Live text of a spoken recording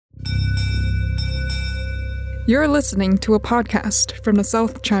You're listening to a podcast from the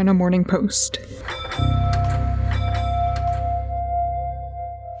South China Morning Post.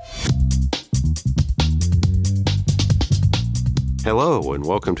 Hello, and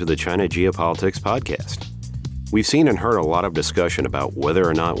welcome to the China Geopolitics Podcast. We've seen and heard a lot of discussion about whether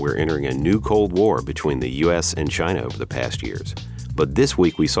or not we're entering a new Cold War between the U.S. and China over the past years. But this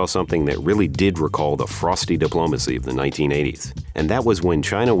week we saw something that really did recall the frosty diplomacy of the 1980s. And that was when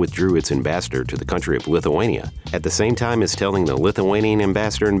China withdrew its ambassador to the country of Lithuania, at the same time as telling the Lithuanian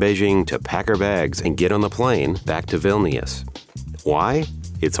ambassador in Beijing to pack her bags and get on the plane back to Vilnius. Why?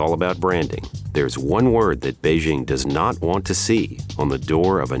 It's all about branding. There's one word that Beijing does not want to see on the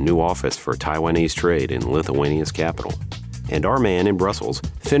door of a new office for Taiwanese trade in Lithuania's capital. And our man in Brussels,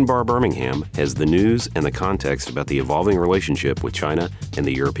 Finbarr Bermingham, has the news and the context about the evolving relationship with China and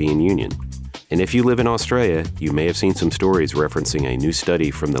the European Union. And if you live in Australia, you may have seen some stories referencing a new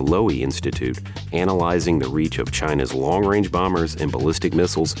study from the Lowy Institute analyzing the reach of China's long-range bombers and ballistic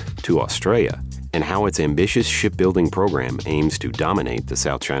missiles to Australia, and how its ambitious shipbuilding program aims to dominate the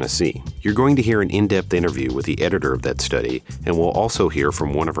South China Sea. You're going to hear an in-depth interview with the editor of that study, and we'll also hear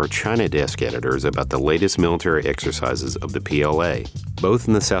from one of our China desk editors about the latest military exercises of the PLA, both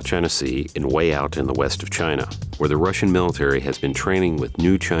in the South China Sea and way out in the west of China, where the Russian military has been training with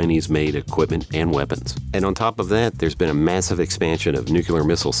new Chinese-made equipment and weapons. And on top of that, there's been a massive expansion of nuclear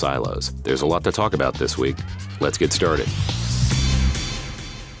missile silos. There's a lot to talk about this week. Let's get started.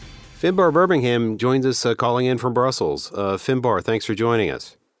 Finbarr Bermingham joins us calling in from Brussels. Finbarr, thanks for joining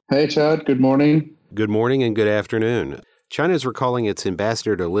us. Hey, Chad. Good morning. Good morning and good afternoon. China is recalling its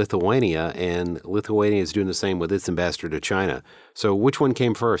ambassador to Lithuania, and Lithuania is doing the same with its ambassador to China. So which one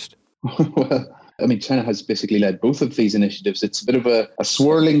came first? Well, China has basically led both of these initiatives. It's a bit of a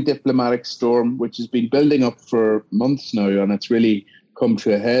swirling diplomatic storm, which has been building up for months now, and it's really come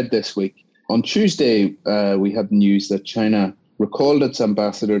to a head this week. On Tuesday, we had news that China recalled its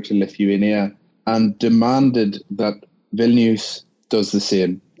ambassador to Lithuania and demanded that Vilnius does the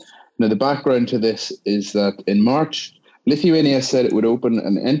same. Now, the background to this is that in March, Lithuania said it would open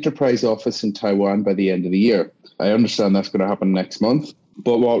an enterprise office in Taiwan by the end of the year. I understand that's going to happen next month.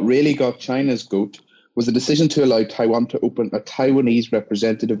 But what really got China's goat was the decision to allow Taiwan to open a Taiwanese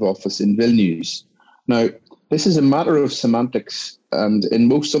representative office in Vilnius. Now, this is a matter of semantics, and in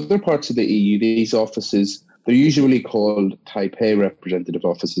most other parts of the EU, these offices, they're usually called Taipei representative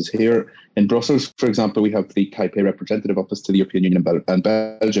offices. Here in Brussels, for example, we have the Taipei representative office to the European Union and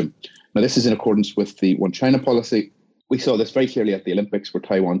Belgium. Now, this is in accordance with the One China policy. We saw this very clearly at the Olympics, where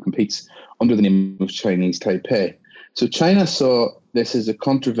Taiwan competes under the name of Chinese Taipei. So China saw this as a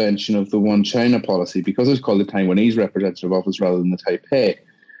contravention of the One China policy because it was called the Taiwanese representative office rather than the Taipei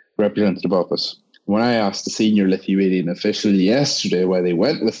representative office. When I asked the senior Lithuanian official yesterday why they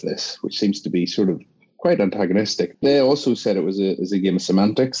went with this, which seems to be sort of quite antagonistic, they also said it was a game of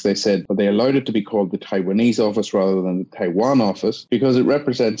semantics. They said they allowed it to be called the Taiwanese office rather than the Taiwan office because it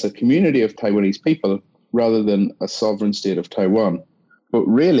represents a community of Taiwanese people rather than a sovereign state of Taiwan. But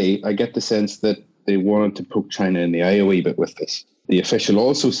really, I get the sense that they wanted to poke China in the eye a wee bit with this. The official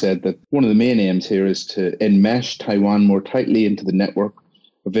also said that one of the main aims here is to enmesh Taiwan more tightly into the network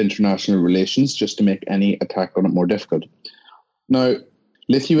of international relations, just to make any attack on it more difficult. Now,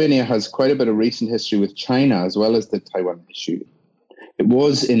 Lithuania has quite a bit of recent history with China as well as the Taiwan issue. It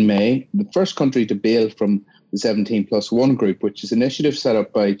was in May the first country to bail from the 17+1 group, which is an initiative set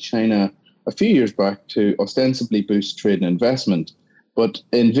up by China a few years back to ostensibly boost trade and investment. But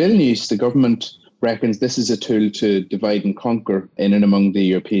in Vilnius, the government reckons this is a tool to divide and conquer in and among the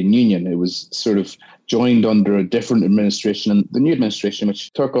European Union. It was sort of joined under a different administration, and the new administration,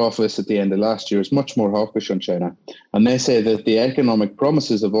 which took office at the end of last year, is much more hawkish on China. And they say that the economic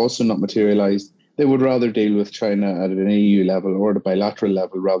promises have also not materialized. They would rather deal with China at an EU level or at a bilateral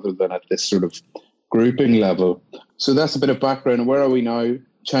level rather than at this sort of grouping level. So that's a bit of background. Where are we now?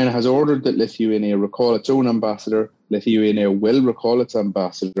 China has ordered that Lithuania recall its own ambassador. Lithuania will recall its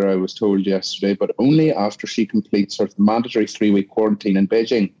ambassador, I was told yesterday, but only after she completes her mandatory 3-week quarantine in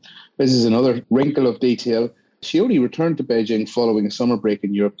Beijing. This is another wrinkle of detail. She only returned to Beijing following a summer break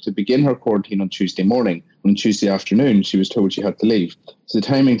in Europe to begin her quarantine on Tuesday morning. On Tuesday afternoon, she was told she had to leave. So the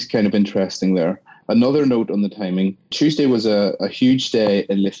timing's kind of interesting there. Another note on the timing, Tuesday was a huge day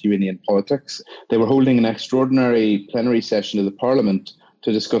in Lithuanian politics. They were holding an extraordinary plenary session of the parliament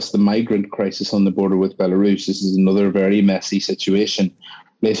to discuss the migrant crisis on the border with Belarus. This is another very messy situation.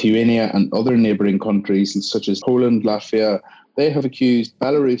 Lithuania and other neighbouring countries, such as Poland, Latvia, they have accused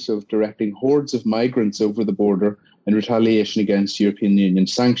Belarus of directing hordes of migrants over the border in retaliation against European Union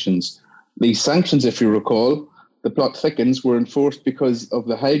sanctions. These sanctions, if you recall, the plot thickens, were enforced because of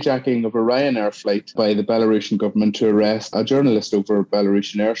the hijacking of a Ryanair flight by the Belarusian government to arrest a journalist over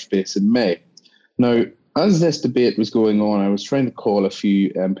Belarusian airspace in May. Now, as this debate was going on, I was trying to call a few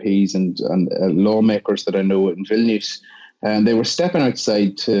MPs and lawmakers that I know in Vilnius, and they were stepping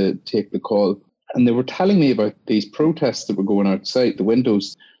outside to take the call. And they were telling me about these protests that were going outside the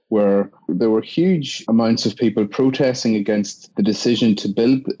windows, where there were huge amounts of people protesting against the decision to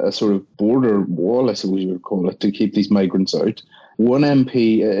build a sort of border wall, I suppose you would call it, to keep these migrants out. One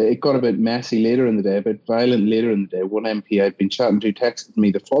MP, it got a bit messy later in the day, a bit violent later in the day. One MP I'd been chatting to texted me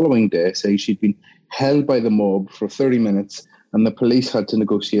the following day saying she'd been held by the mob for 30 minutes and the police had to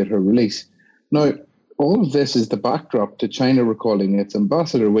negotiate her release. Now, all of this is the backdrop to China recalling its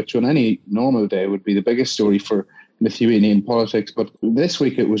ambassador, which on any normal day would be the biggest story for Lithuanian politics. But this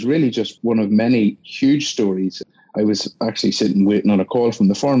week it was really just one of many huge stories. I was actually sitting waiting on a call from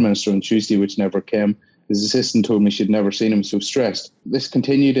the foreign minister on Tuesday, which never came. His assistant told me she'd never seen him so stressed. This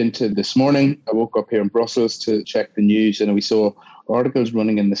continued into this morning. I woke up here in Brussels to check the news and we saw articles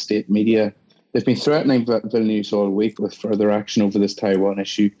running in the state media. They've been threatening Vilnius all week with further action over this Taiwan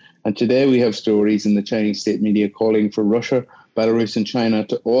issue. And today we have stories in the Chinese state media calling for Russia, Belarus and China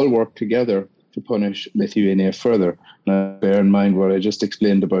to all work together to punish Lithuania further. Now, bear in mind what I just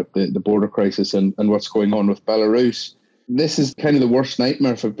explained about the border crisis and what's going on with Belarus. This is kind of the worst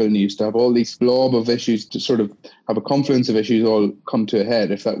nightmare for Vilnius, to have all these blob of issues, to sort of have a confluence of issues all come to a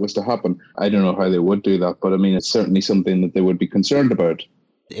head if that was to happen. I don't know how they would do that, but I mean, it's certainly something that they would be concerned about.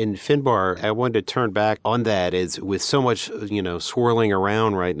 In Finbarr, I wanted to turn back on that. Is with so much, swirling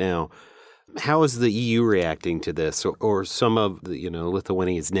around right now, how is the EU reacting to this, or some of the,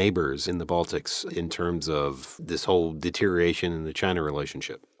 Lithuania's neighbors in the Baltics in terms of this whole deterioration in the China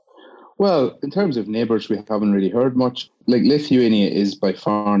relationship? Well, in terms of neighbours, we haven't really heard much. Like, Lithuania is by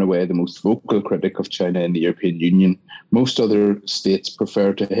far and away the most vocal critic of China in the European Union. Most other states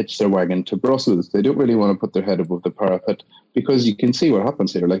prefer to hitch their wagon to Brussels. They don't really want to put their head above the parapet because you can see what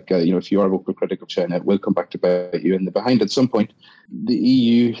happens here. Like, if you are a vocal critic of China, it will come back to bite you in the behind at some point. The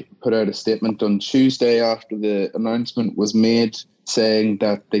EU put out a statement on Tuesday after the announcement was made saying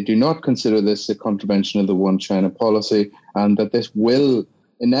that they do not consider this a contravention of the One China policy and that this will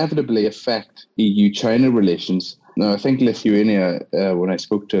inevitably affect EU-China relations. Now, I think Lithuania, when I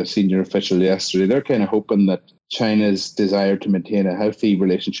spoke to a senior official yesterday, they're kind of hoping that China's desire to maintain a healthy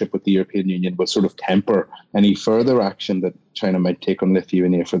relationship with the European Union will sort of temper any further action that China might take on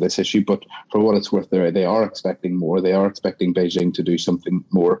Lithuania for this issue. But for what it's worth, they are expecting more. They are expecting Beijing to do something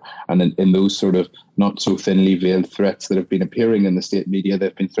more. And in those sort of not so thinly veiled threats that have been appearing in the state media,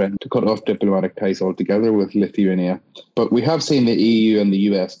 they've been threatening to cut off diplomatic ties altogether with Lithuania. But we have seen the EU and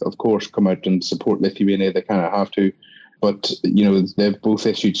the US, of course, come out and support Lithuania. They kind of have to. But, they've both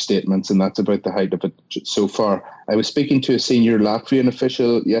issued statements, and that's about the height of it so far. I was speaking to a senior Latvian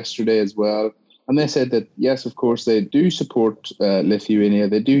official yesterday as well, and they said that, yes, of course, they do support Lithuania.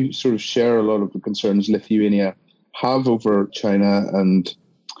 They do sort of share a lot of the concerns Lithuania have over China,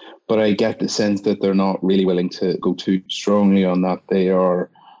 but I get the sense that they're not really willing to go too strongly on that. They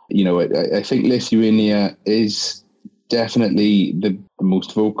are, I think Lithuania is definitely the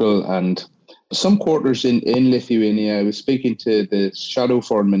most vocal, and some quarters in Lithuania, I was speaking to the shadow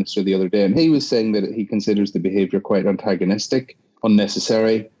foreign minister the other day, and he was saying that he considers the behaviour quite antagonistic,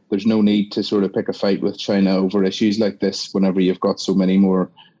 unnecessary. There's no need to sort of pick a fight with China over issues like this whenever you've got so many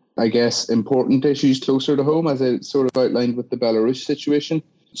more, I guess, important issues closer to home, as I sort of outlined with the Belarus situation.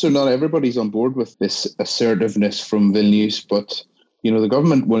 So not everybody's on board with this assertiveness from Vilnius, but the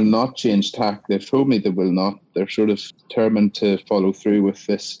government will not change tack. They've told me they will not. They're sort of determined to follow through with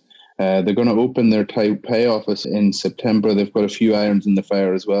this. They're going to open their Taipei office in September. They've got a few irons in the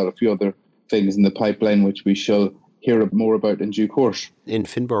fire as well, a few other things in the pipeline, which we shall hear more about in due course. In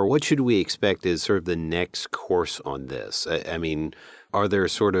Finbarr, what should we expect as sort of the next course on this? I mean, are there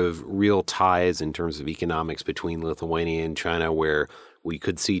sort of real ties in terms of economics between Lithuania and China where we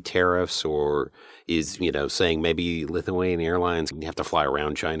could see tariffs, or is, saying maybe Lithuanian Airlines have to fly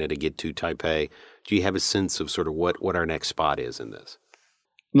around China to get to Taipei? Do you have a sense of sort of what our next spot is in this?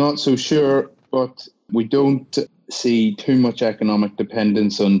 Not so sure, but we don't see too much economic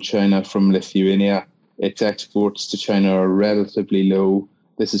dependence on China from Lithuania. Its exports to China are relatively low.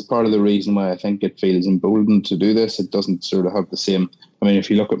 This is part of the reason why I think it feels emboldened to do this. It doesn't sort of have the same. I mean, if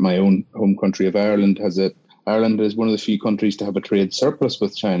you look at my own home country of Ireland, Ireland is one of the few countries to have a trade surplus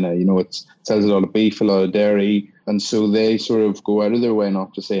with China. It sells a lot of beef, a lot of dairy, and so they sort of go out of their way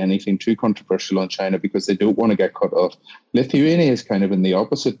not to say anything too controversial on China because they don't want to get cut off. Lithuania is kind of in the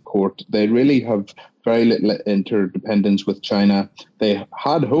opposite court. They really have very little interdependence with China. They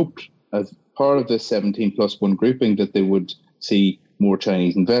had hoped, as part of this 17+1 grouping that they would see more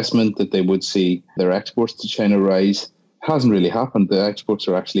Chinese investment, that they would see their exports to China rise. Hasn't really happened. The exports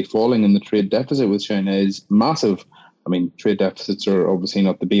are actually falling, and the trade deficit with China is massive. I mean, trade deficits are obviously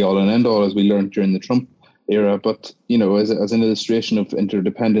not the be-all and end-all, as we learned during the Trump era, but, as an illustration of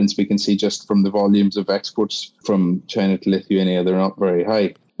interdependence, we can see just from the volumes of exports from China to Lithuania, they're not very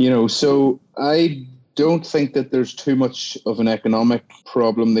high. So I don't think that there's too much of an economic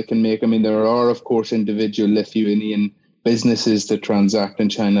problem they can make. I mean, there are, of course, individual Lithuanian businesses that transact in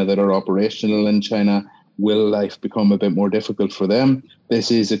China that are operational in China. Will life become a bit more difficult for them? This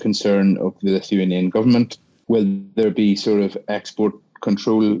is a concern of the Lithuanian government. Will there be sort of export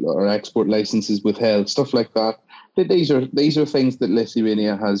control or export licenses withheld, stuff like that? These are things that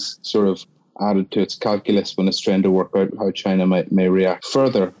Lithuania has sort of added to its calculus when it's trying to work out how China may react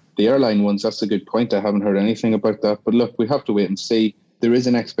further. The airline ones, that's a good point. I haven't heard anything about that. But look, we have to wait and see. There is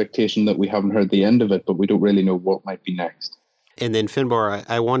an expectation that we haven't heard the end of it, but we don't really know what might be next. And then, Finbarr,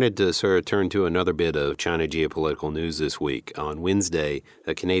 I wanted to sort of turn to another bit of China geopolitical news this week. On Wednesday,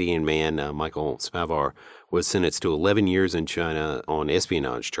 a Canadian man, Michael Spavor, was sentenced to 11 years in China on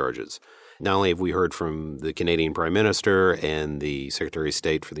espionage charges. Not only have we heard from the Canadian Prime Minister and the Secretary of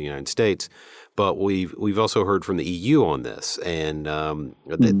State for the United States, but we've also heard from the EU on this, and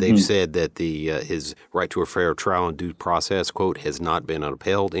they've said that his right to a fair trial and due process, quote, has not been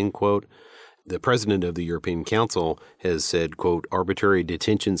upheld, end quote. The president of the European Council has said, quote, arbitrary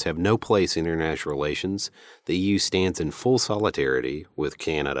detentions have no place in international relations. The EU stands in full solidarity with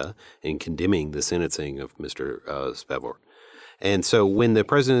Canada in condemning the sentencing of Mr. Spavor. And so when the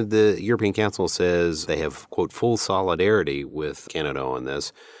president of the European Council says they have, quote, full solidarity with Canada on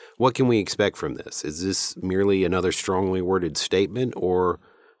this, what can we expect from this? Is this merely another strongly worded statement, or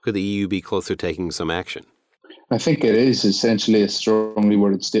could the EU be close to taking some action? I think it is essentially a strongly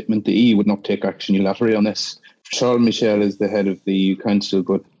worded statement. The EU would not take action unilaterally on this. Charles Michel is the head of the EU Council,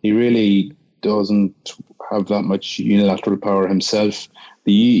 but he really doesn't have that much unilateral power himself.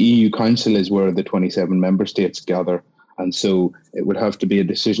 The EU Council is where the 27 member states gather, and so it would have to be a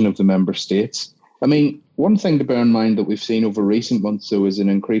decision of the member states. I mean, one thing to bear in mind that we've seen over recent months, though, is an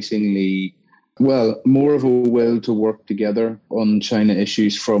increasingly, more of a will to work together on China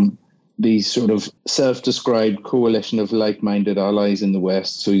issues from these sort of self-described coalition of like-minded allies in the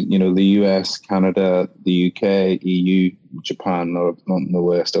West. So, the US, Canada, the UK, EU, Japan, or not in the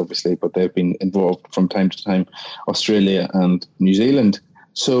West, obviously, but they've been involved from time to time, Australia and New Zealand.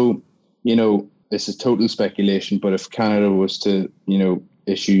 So, this is total speculation, but if Canada was to,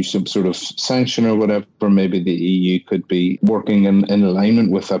 issue some sort of sanction or whatever, maybe the EU could be working in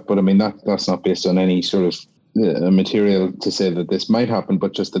alignment with that. But I mean, that's not based on any sort of material to say that this might happen,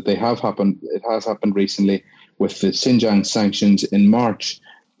 but just that they have happened. It has happened recently with the Xinjiang sanctions in March.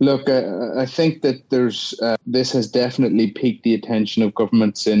 Look, I think that this has definitely piqued the attention of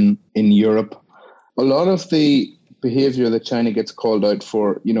governments in Europe. A lot of the behavior that China gets called out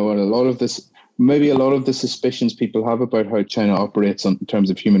for, and a lot of the suspicions people have about how China operates in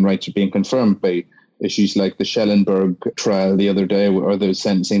terms of human rights are being confirmed by issues like the Schellenberg trial the other day, or the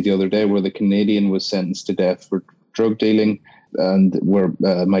sentencing the other day, where the Canadian was sentenced to death for drug dealing, and where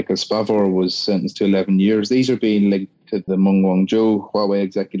Michael Spavor was sentenced to 11 years. These are being linked to the Meng Wanzhou Huawei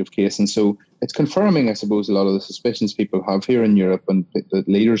executive case. And so it's confirming, I suppose, a lot of the suspicions people have here in Europe and that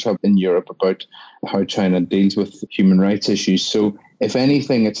leaders have in Europe about how China deals with human rights issues. So if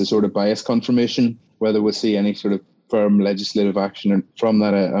anything, it's a sort of bias confirmation. Whether we'll see any sort of firm legislative action from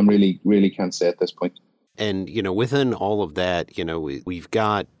that, I really can't say at this point. And, within all of that, we've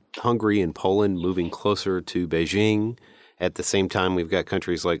got Hungary and Poland moving closer to Beijing. At the same time, we've got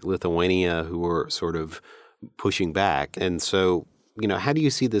countries like Lithuania who are sort of pushing back. And so, how do you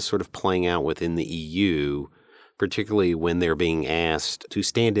see this sort of playing out within the EU, particularly when they're being asked to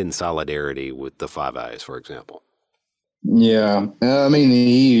stand in solidarity with the Five Eyes, for example? Yeah, I mean, the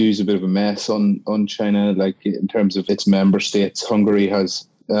EU is a bit of a mess on China, like in terms of its member states. Hungary has,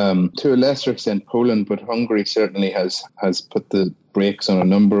 to a lesser extent, Poland, but Hungary certainly has put the brakes on a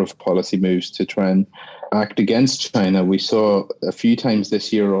number of policy moves to try and act against China. We saw a few times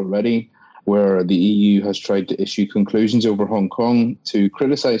this year already where the EU has tried to issue conclusions over Hong Kong to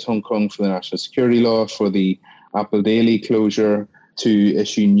criticize Hong Kong for the national security law, for the Apple Daily closure, to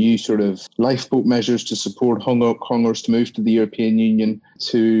issue new sort of lifeboat measures to support Hong Kongers to move to the European Union,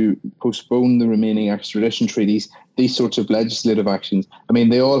 to postpone the remaining extradition treaties, these sorts of legislative actions. I mean,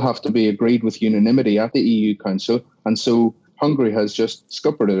 they all have to be agreed with unanimity at the EU Council, and so Hungary has just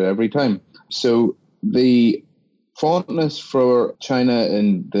scuppered it every time. So the fondness for China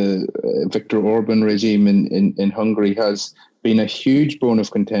in the Viktor Orban regime in Hungary has been a huge bone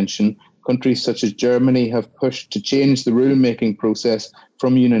of contention. countries such as Germany have pushed to change the rule-making process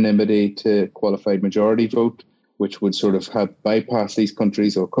from unanimity to qualified majority vote, which would sort of have bypassed these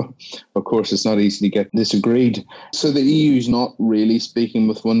countries. Of course, it's not easy to get disagreed. So the EU is not really speaking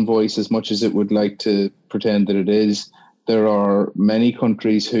with one voice as much as it would like to pretend that it is. There are many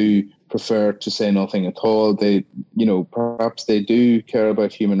countries who prefer to say nothing at all. They, perhaps they do care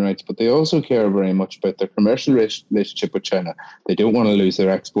about human rights, but they also care very much about their commercial relationship with China. They don't want to lose their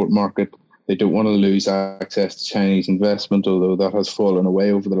export market. They don't want to lose access to Chinese investment, although that has fallen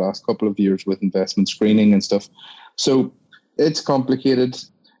away over the last couple of years with investment screening and stuff. So it's complicated.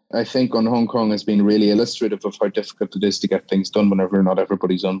 I think on Hong Kong has been really illustrative of how difficult it is to get things done whenever not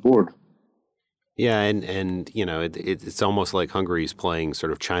everybody's on board. Yeah, and it's almost like Hungary's playing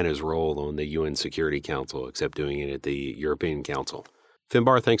sort of China's role on the UN Security Council, except doing it at the European Council.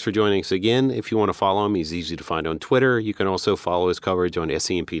 Finbarr, thanks for joining us again. If you want to follow him, he's easy to find on Twitter. You can also follow his coverage on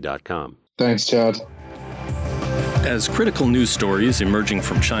scmp.com. Thanks, Chad. As critical news stories emerging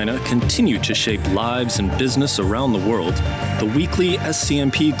from China continue to shape lives and business around the world, the weekly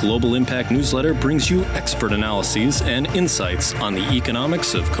SCMP Global Impact newsletter brings you expert analyses and insights on the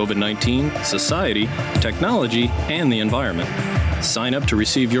economics of COVID-19, society, technology, and the environment. Sign up to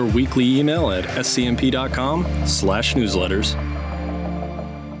receive your weekly email at scmp.com/newsletters.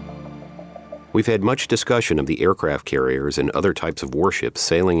 We've had much discussion of the aircraft carriers and other types of warships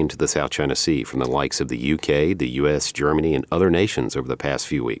sailing into the South China Sea from the likes of the UK, the US, Germany, and other nations over the past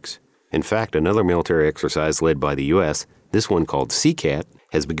few weeks. In fact, another military exercise led by the US, this one called SeaCat,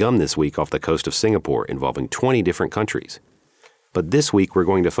 has begun this week off the coast of Singapore, involving 20 different countries. But this week we're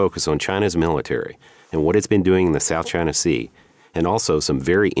going to focus on China's military and what it's been doing in the South China Sea, and also some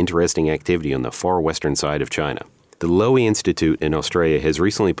very interesting activity on the far western side of China. The Lowy Institute in Australia has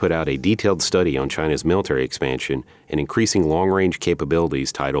recently put out a detailed study on China's military expansion and increasing long-range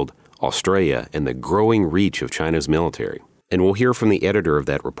capabilities titled Australia and the Growing Reach of China's Military. And we'll hear from the editor of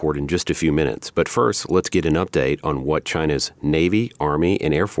that report in just a few minutes. But first, let's get an update on what China's Navy, Army,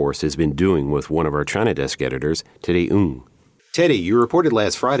 and Air Force has been doing with one of our China desk editors, Teddy Ng. Teddy, you reported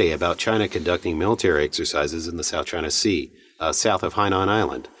last Friday about China conducting military exercises in the South China Sea, south of Hainan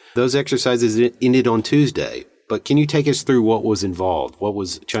Island. Those exercises ended on Tuesday. But can you take us through what was involved? What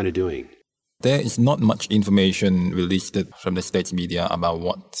was China doing? There is not much information released from the state media about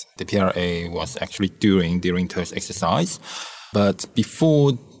what the PRA was actually doing during those exercise. But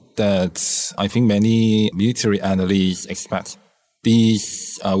before that, I think many military analysts expect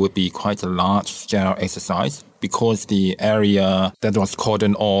these would be quite a large-scale exercise because the area that was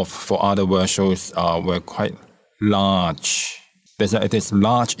cordoned off for other vessels were quite large. It is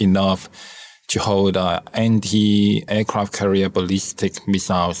large enough to hold anti-aircraft carrier ballistic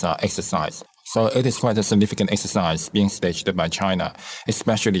missiles exercise. So it is quite a significant exercise being staged by China,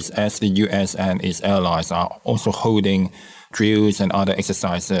 especially as the US and its allies are also holding drills and other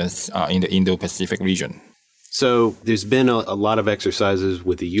exercises in the Indo-Pacific region. So there's been a lot of exercises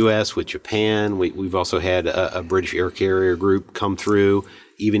with the U.S., with Japan. We've also had a British air carrier group come through.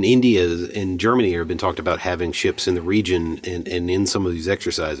 Even India and Germany have been talked about having ships in the region and in some of these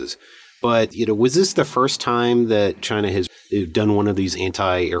exercises. But, was this the first time that China has done one of these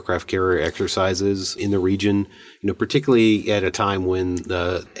anti-aircraft carrier exercises in the region, particularly at a time when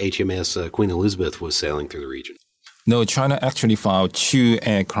the HMS Queen Elizabeth was sailing through the region? No, China actually fired 2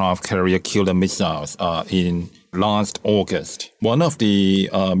 aircraft carrier killer missiles in last August. One of the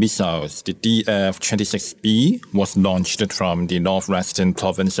missiles, the DF-26B, was launched from the northwestern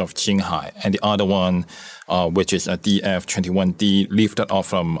province of Qinghai, and the other one, which is a DF-21D, lifted off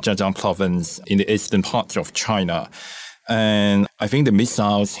from Zhejiang province in the eastern part of China. And I think the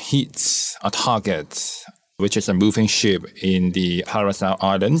missiles hit a target, which is a moving ship in the Paracel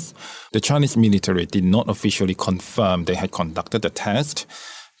Islands. The Chinese military did not officially confirm they had conducted the test,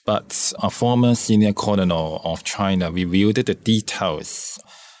 but a former senior colonel of China revealed the details,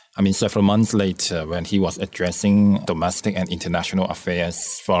 several months later when he was addressing Domestic and International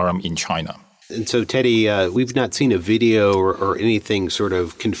Affairs Forum in China. And so, Teddy, we've not seen a video or anything sort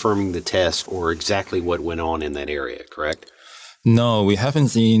of confirming the test or exactly what went on in that area, correct? No, we haven't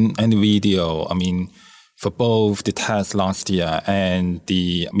seen any video. For both the test last year and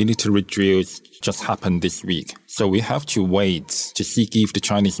the military drills just happened this week. So we have to wait to see if the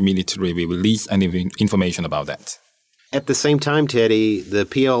Chinese military will release any information about that. At the same time, Teddy, the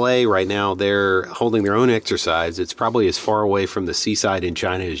PLA right now, they're holding their own exercise. It's probably as far away from the seaside in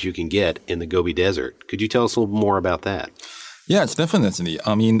China as you can get in the Gobi Desert. Could you tell us a little more about that? Yes, definitely.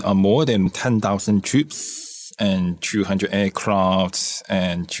 More than 10,000 troops and 200 aircraft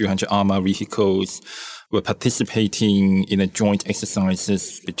and 200 armored vehicles were participating in the joint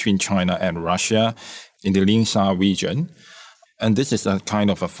exercises between China and Russia in the Ningxia region. And this is a kind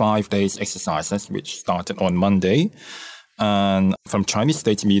of a 5-day exercises which started on Monday. And from Chinese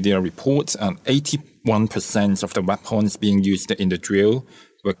state media reports, 81% of the weapons being used in the drill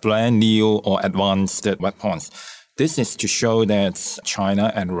were brand new or advanced weapons. This is to show that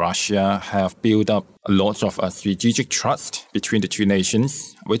China and Russia have built up a lot of strategic trust between the two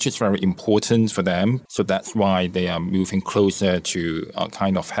nations, which is very important for them. So that's why they are moving closer to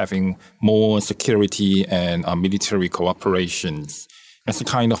kind of having more security and military cooperations as a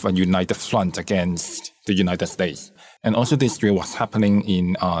kind of a united front against the United States. And also this drill was happening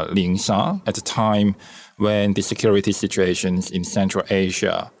in Ningxia at a time when the security situations in Central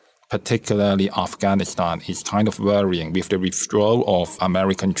Asia, particularly Afghanistan, is kind of worrying with the withdrawal of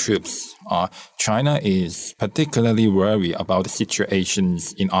American troops. China is particularly worried about the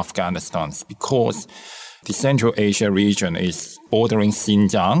situations in Afghanistan because the Central Asia region is bordering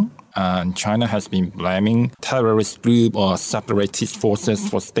Xinjiang, and China has been blaming terrorist group or separatist forces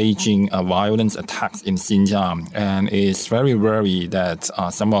for staging violent attacks in Xinjiang, and is very worried that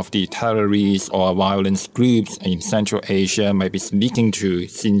some of the terrorists or violence groups in Central Asia may be sneaking to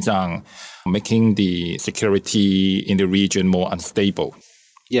Xinjiang, making the security in the region more unstable.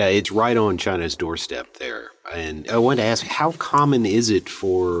 Yeah, it's right on China's doorstep there. And I wanted to ask, how common is it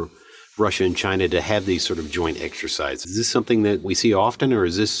for Russia and China to have these sort of joint exercises? Is this something that we see often, or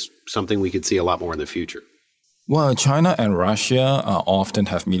is this something we could see a lot more in the future? Well, China and Russia often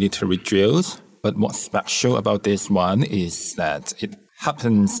have military drills, but what's special about this one is that it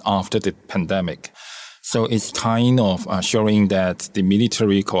happens after the pandemic. So it's kind of showing that the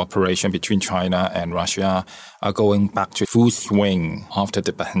military cooperation between China and Russia are going back to full swing after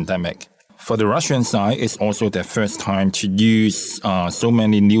the pandemic. For the Russian side, it's also their first time to use so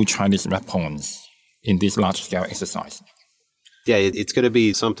many new Chinese weapons in this large-scale exercise. Yeah, it's going to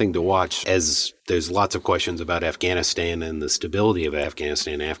be something to watch, as there's lots of questions about Afghanistan and the stability of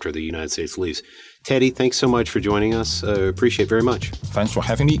Afghanistan after the United States leaves. Teddy, thanks so much for joining us. Appreciate it very much. Thanks for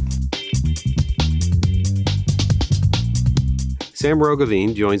having me. Sam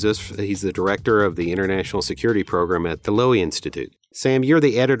Roggeveen joins us. He's the director of the International Security Program at the Lowy Institute. Sam, you're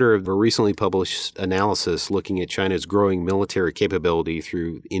the editor of a recently published analysis looking at China's growing military capability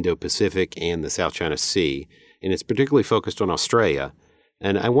through Indo-Pacific and the South China Sea, and it's particularly focused on Australia.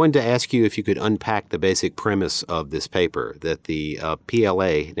 And I wanted to ask you if you could unpack the basic premise of this paper, that the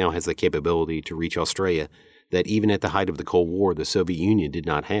PLA now has the capability to reach Australia that even at the height of the Cold War, the Soviet Union did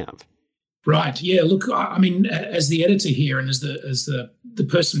not have. Right. Yeah. Look, I mean, as the editor here and as the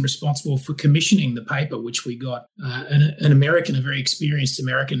person responsible for commissioning the paper, which we got an American, a very experienced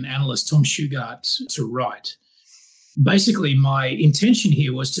American analyst, Tom Shugart, to write. Basically, my intention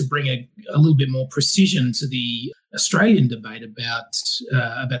here was to bring a little bit more precision to the Australian debate about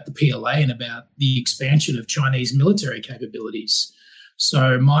the PLA and about the expansion of Chinese military capabilities.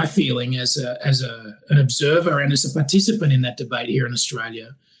 So my feeling as an observer and as a participant in that debate here in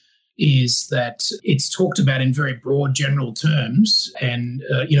Australia is that it's talked about in very broad general terms, and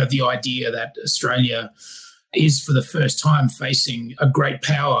the idea that Australia is for the first time facing a great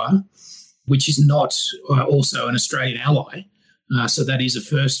power which is not also an Australian ally. So that is a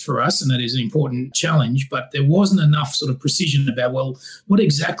first for us, and that is an important challenge. But there wasn't enough sort of precision about, well, what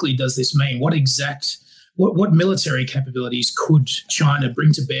exactly does this mean? What military capabilities could China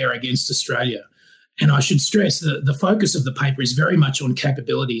bring to bear against Australia? And I should stress that the focus of the paper is very much on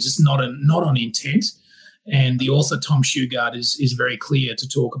capabilities. It's not on intent. And the author, Tom Shugart, is very clear to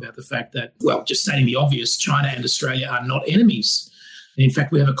talk about the fact that, well, just stating the obvious, China and Australia are not enemies. In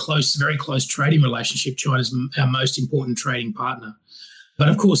fact, we have a very close trading relationship. China's our most important trading partner. But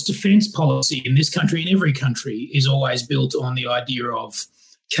of course, defence policy in this country and every country is always built on the idea of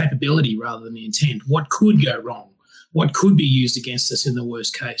capability rather than the intent. What could go wrong? What could be used against us in the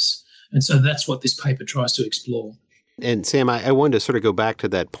worst case? And so that's what this paper tries to explore. And Sam, I wanted to sort of go back to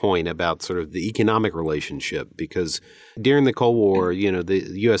that point about sort of the economic relationship, because during the Cold War,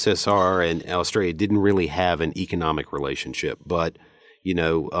 the USSR and Australia didn't really have an economic relationship. But,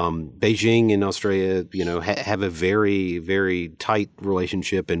 Beijing and Australia, have a very, very tight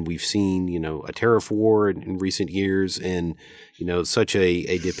relationship. And we've seen, a tariff war in recent years and, such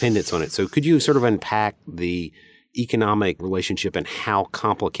a dependence on it. So could you sort of unpack the economic relationship and how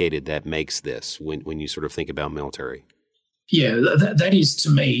complicated that makes this when you sort of think about military? Yeah, that is to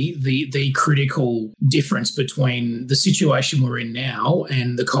me the critical difference between the situation we're in now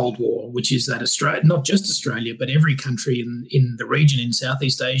and the Cold War, which is that Australia, not just Australia, but every country in the region in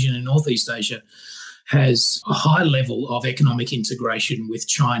Southeast Asia and Northeast Asia has a high level of economic integration with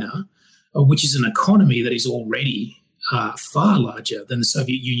China, which is an economy that is already far larger than the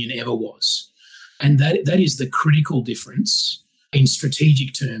Soviet Union ever was. And that is the critical difference in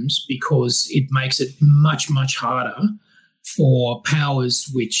strategic terms, because it makes it much, much harder for powers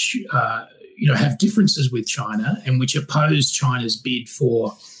which have differences with China and which oppose China's bid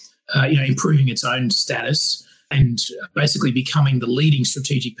for improving its own status and basically becoming the leading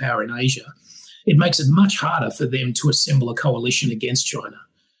strategic power in Asia. It makes it much harder for them to assemble a coalition against China,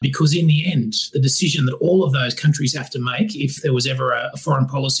 because in the end, the decision that all of those countries have to make, if there was ever a foreign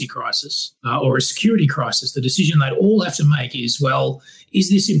policy crisis or a security crisis, the decision they'd all have to make is, well,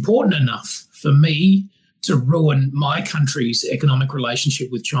 is this important enough for me to ruin my country's economic relationship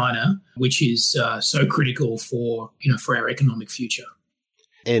with China, which is so critical for our economic future?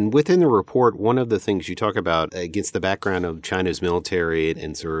 And within the report, one of the things you talk about against the background of China's military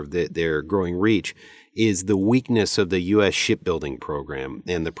and sort of their growing reach is the weakness of the U.S. shipbuilding program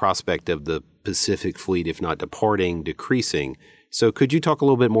and the prospect of the Pacific Fleet, if not departing, decreasing. So could you talk a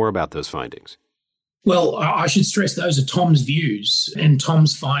little bit more about those findings? Well, I should stress those are Tom's views and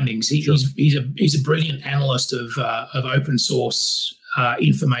Tom's findings. He's a brilliant analyst of open source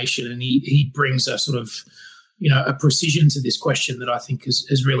information, and he brings a sort of a precision to this question that I think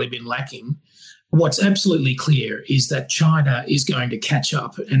has really been lacking. What's absolutely clear is that China is going to catch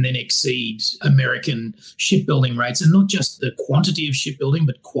up and then exceed American shipbuilding rates, and not just the quantity of shipbuilding,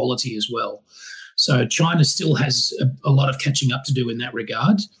 but quality as well. So China still has a lot of catching up to do in that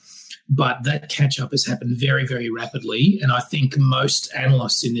regard, but that catch up has happened very, very rapidly. And I think most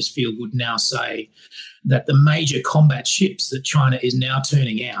analysts in this field would now say that the major combat ships that China is now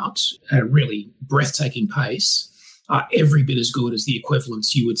turning out at a really breathtaking pace are every bit as good as the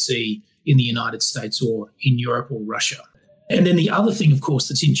equivalents you would see in the United States or in Europe or Russia. And then the other thing, of course,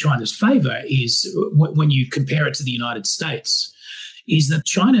 that's in China's favour is when you compare it to the United States, is that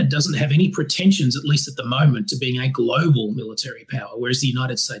China doesn't have any pretensions, at least at the moment, to being a global military power, whereas the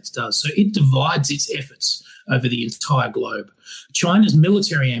United States does. So it divides its efforts over the entire globe. China's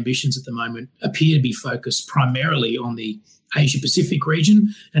military ambitions at the moment appear to be focused primarily on the Asia-Pacific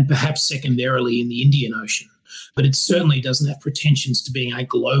region and perhaps secondarily in the Indian Ocean. But it certainly doesn't have pretensions to being a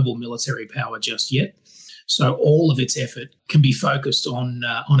global military power just yet. So all of its effort can be focused on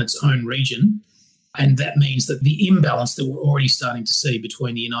its own region. And that means that the imbalance that we're already starting to see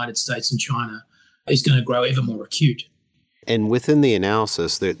between the United States and China is going to grow ever more acute. And within the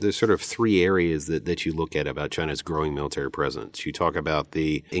analysis, there's sort of three areas that you look at about China's growing military presence. You talk about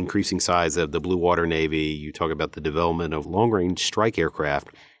the increasing size of the Blue Water Navy. You talk about the development of long-range strike aircraft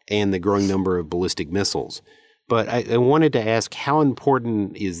and the growing number of ballistic missiles. But I wanted to ask, how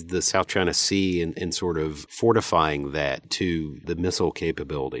important is the South China Sea in sort of fortifying that to the missile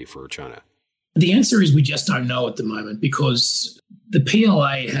capability for China? The answer is we just don't know at the moment, because the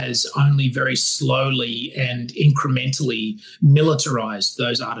PLA has only very slowly and incrementally militarized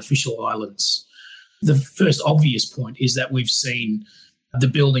those artificial islands. The first obvious point is that we've seen the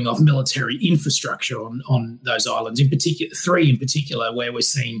building of military infrastructure on those islands, in particular, three in particular, where we're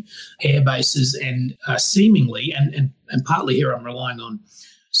seeing air bases and seemingly, and partly here I'm relying on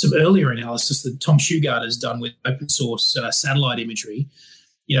some earlier analysis that Tom Shugart has done with open source satellite imagery.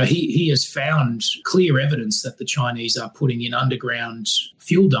 He has found clear evidence that the Chinese are putting in underground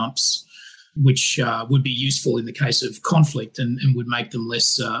fuel dumps, which would be useful in the case of conflict and would make them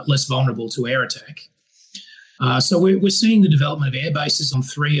less vulnerable to air attack. So we're seeing the development of air bases on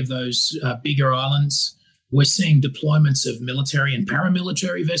three of those bigger islands. We're seeing deployments of military and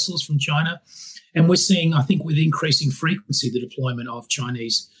paramilitary vessels from China. And we're seeing, I think, with increasing frequency, the deployment of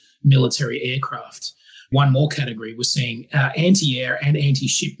Chinese military aircraft. One more category, we're seeing anti-air and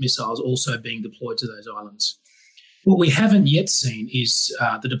anti-ship missiles also being deployed to those islands. What we haven't yet seen is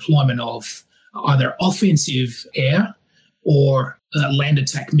the deployment of either offensive air or land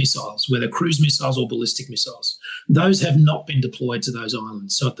attack missiles, whether cruise missiles or ballistic missiles. Those have not been deployed to those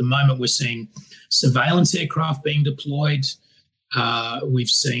islands. So at the moment, we're seeing surveillance aircraft being deployed. We've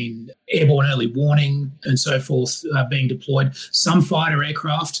seen airborne early warning and so forth being deployed, some fighter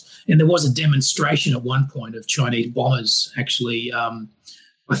aircraft. And there was a demonstration at one point of Chinese bombers actually,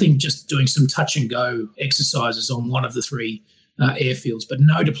 I think, just doing some touch and go exercises on one of the three airfields, but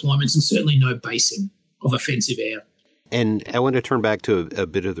no deployments and certainly no basing of offensive air. And I want to turn back to a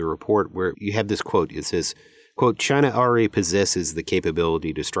bit of the report where you have this quote. It says, quote, China already possesses the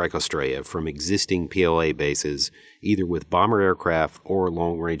capability to strike Australia from existing PLA bases, either with bomber aircraft or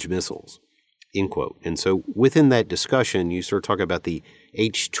long-range missiles, end quote. And so within that discussion, you sort of talk about the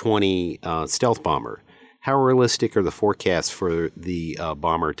H-20 stealth bomber How realistic are the forecasts for the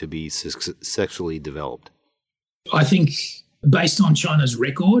bomber to be successfully developed? I think based on China's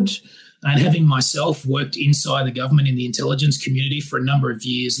record, and having myself worked inside the government in the intelligence community for a number of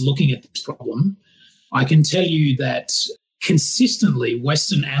years looking at this problem, I can tell you that consistently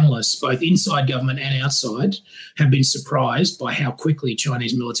Western analysts, both inside government and outside, have been surprised by how quickly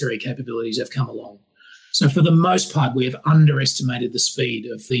Chinese military capabilities have come along. So for the most part, we have underestimated the speed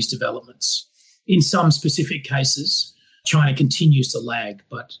of these developments. In some specific cases, China continues to lag,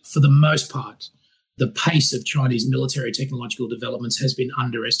 but for the most part, the pace of Chinese military technological developments has been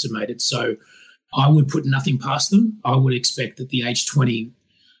underestimated. So I would put nothing past them. I would expect that the H-20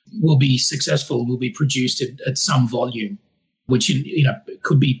 will be successful, will be produced at some volume, which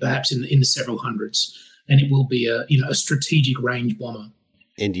could be perhaps in the several hundreds, and it will be a strategic range bomber.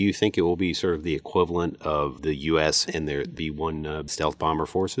 And do you think it will be sort of the equivalent of the U.S. and their B-1 stealth bomber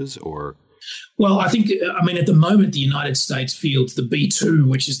forces, or? Well, I think, at the moment, the United States fields the B-2,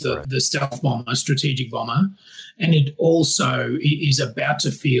 which is the stealth bomber, strategic bomber, and it also is about to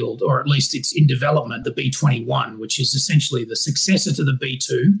field, or at least it's in development, the B-21, which is essentially the successor to the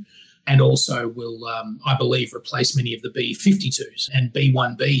B-2, and also will, I believe, replace many of the B-52s and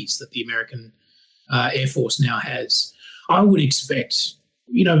B-1Bs that the American Air Force now has. I would expect,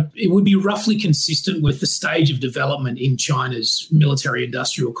 it would be roughly consistent with the stage of development in China's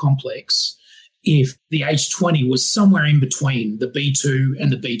military-industrial complex if the H-20 was somewhere in between the B-2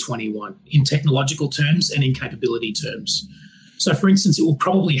 and the B-21 in technological terms and in capability terms. So, for instance, it will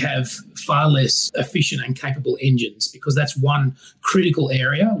probably have far less efficient and capable engines because that's one critical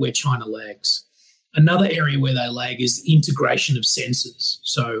area where China lags. Another area where they lag is integration of sensors,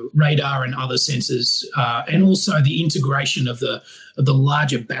 so radar and other sensors, and also the integration of the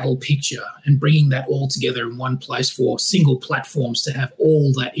larger battle picture and bringing that all together in one place for single platforms to have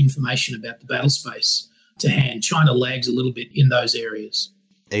all that information about the battle space to hand. China lags a little bit in those areas.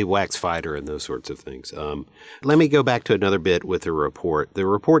 AWACS fighter and those sorts of things. Let me go back to another bit with the report. The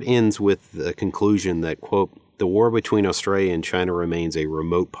report ends with the conclusion that, quote, the war between Australia and China remains a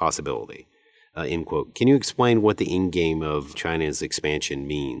remote possibility. End quote. Can you explain what the end game of China's expansion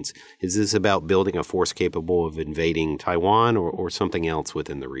means? Is this about building a force capable of invading Taiwan or something else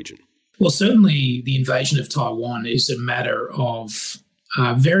within the region? Well, certainly the invasion of Taiwan is a matter of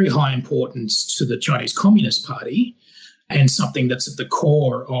very high importance to the Chinese Communist Party and something that's at the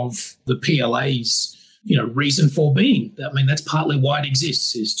core of the PLA's reason for being. That's partly why it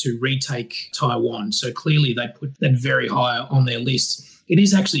exists, is to retake Taiwan. So clearly they put that very high on their list. It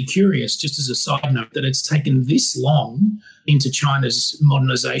is actually curious, just as a side note, that it's taken this long into China's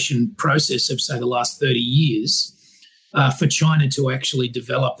modernization process of, say, the last 30 years for China to actually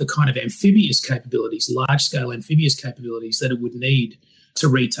develop the kind of amphibious capabilities, large-scale amphibious capabilities that it would need to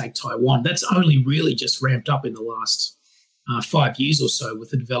retake Taiwan. That's only really just ramped up in the last 5 years or so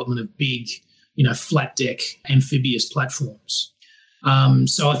with the development of big, flat-deck amphibious platforms.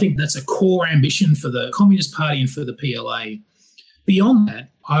 So I think that's a core ambition for the Communist Party and for the PLA. Beyond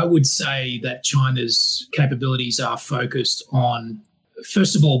that, I would say that China's capabilities are focused on,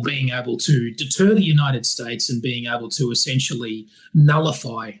 first of all, being able to deter the United States and being able to essentially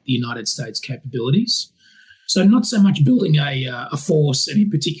nullify the United States capabilities. So not so much building a force, and in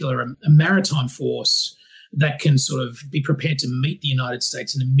particular a maritime force, that can sort of be prepared to meet the United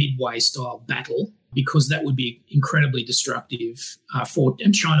States in a midway-style battle, because that would be incredibly destructive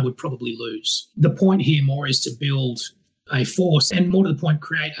and China would probably lose. The point here more is to build a force and, more to the point,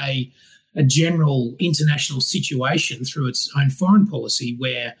 create a general international situation through its own foreign policy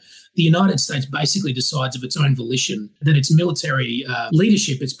where the United States basically decides of its own volition that its military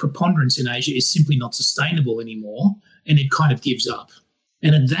leadership, its preponderance in Asia is simply not sustainable anymore, and it kind of gives up.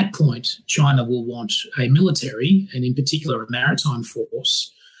 And at that point, China will want a military, and in particular a maritime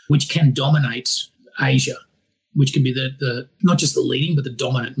force, which can dominate Asia, which can be the not just the leading, but the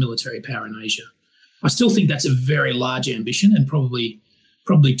dominant military power in Asia. I still think that's a very large ambition and probably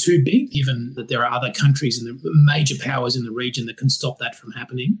too big, given that there are other countries and the major powers in the region that can stop that from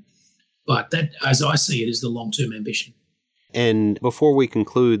happening. But that, as I see it, is the long-term ambition. And before we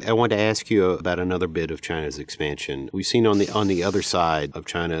conclude, I want to ask you about another bit of China's expansion. We've seen on the other side of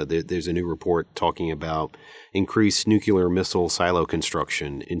China, there's a new report talking about increased nuclear missile silo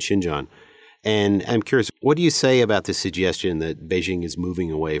construction in Xinjiang. And I'm curious, what do you say about the suggestion that Beijing is moving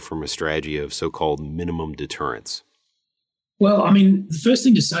away from a strategy of so-called minimum deterrence? Well, the first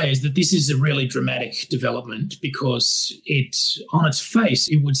thing to say is that this is a really dramatic development because on its face,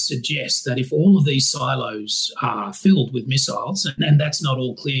 it would suggest that if all of these silos are filled with missiles, and that's not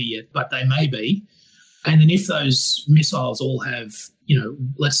all clear yet, but they may be, and then if those missiles all have,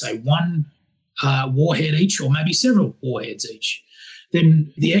 let's say one warhead each, or maybe several warheads each,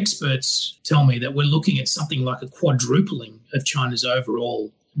 then the experts tell me that we're looking at something like a quadrupling of China's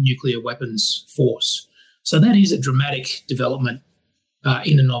overall nuclear weapons force. So that is a dramatic development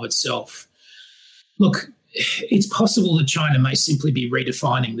in and of itself. Look, it's possible that China may simply be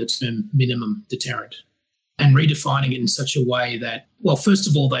redefining the term minimum deterrent and redefining it in such a way that, well, first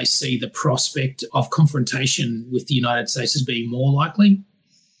of all, they see the prospect of confrontation with the United States as being more likely,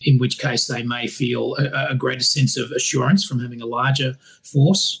 in which case they may feel a greater sense of assurance from having a larger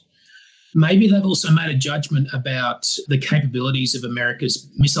force. Maybe they've also made a judgment about the capabilities of America's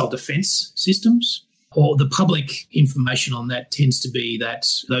missile defense systems, or the public information on that tends to be that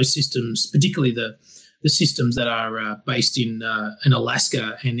those systems, particularly the systems that are based in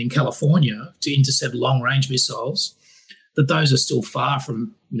Alaska and in California to intercept long-range missiles, that those are still far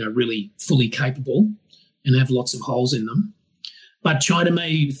from, really fully capable and have lots of holes in them. But China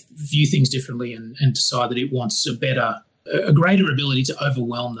may view things differently and decide that it wants a greater ability to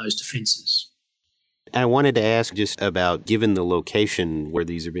overwhelm those defenses. I wanted to ask just about, given the location where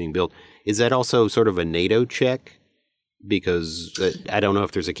these are being built, is that also sort of a NATO check? Because I don't know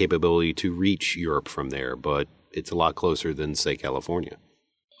if there's a capability to reach Europe from there, but it's a lot closer than, say, California.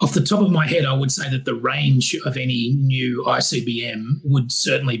 Off the top of my head, I would say that the range of any new ICBM would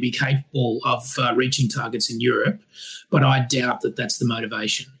certainly be capable of reaching targets in Europe, but I doubt that that's the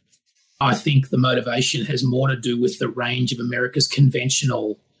motivation. I think the motivation has more to do with the range of America's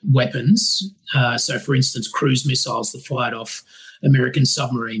conventional weapons. So, for instance, cruise missiles that fired off American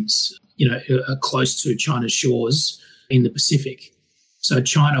submarines, are close to China's shores in the Pacific. So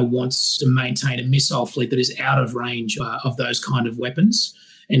China wants to maintain a missile fleet that is out of range of those kind of weapons,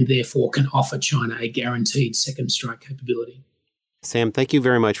 and therefore can offer China a guaranteed second strike capability. Sam, thank you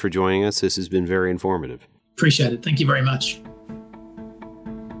very much for joining us. This has been very informative. Appreciate it. Thank you very much.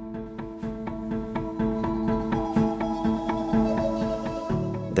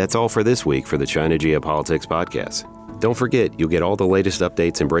 That's all for this week for the China Geopolitics Podcast. Don't forget, you'll get all the latest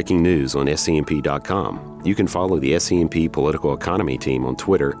updates and breaking news on scmp.com. You can follow the SCMP Political Economy team on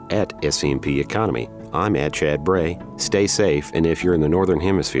Twitter @SCMP Economy. I'm @Chad Bray. Stay safe, and if you're in the Northern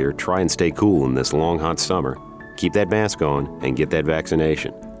Hemisphere, try and stay cool in this long, hot summer. Keep that mask on and get that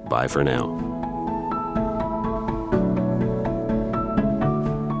vaccination. Bye for now.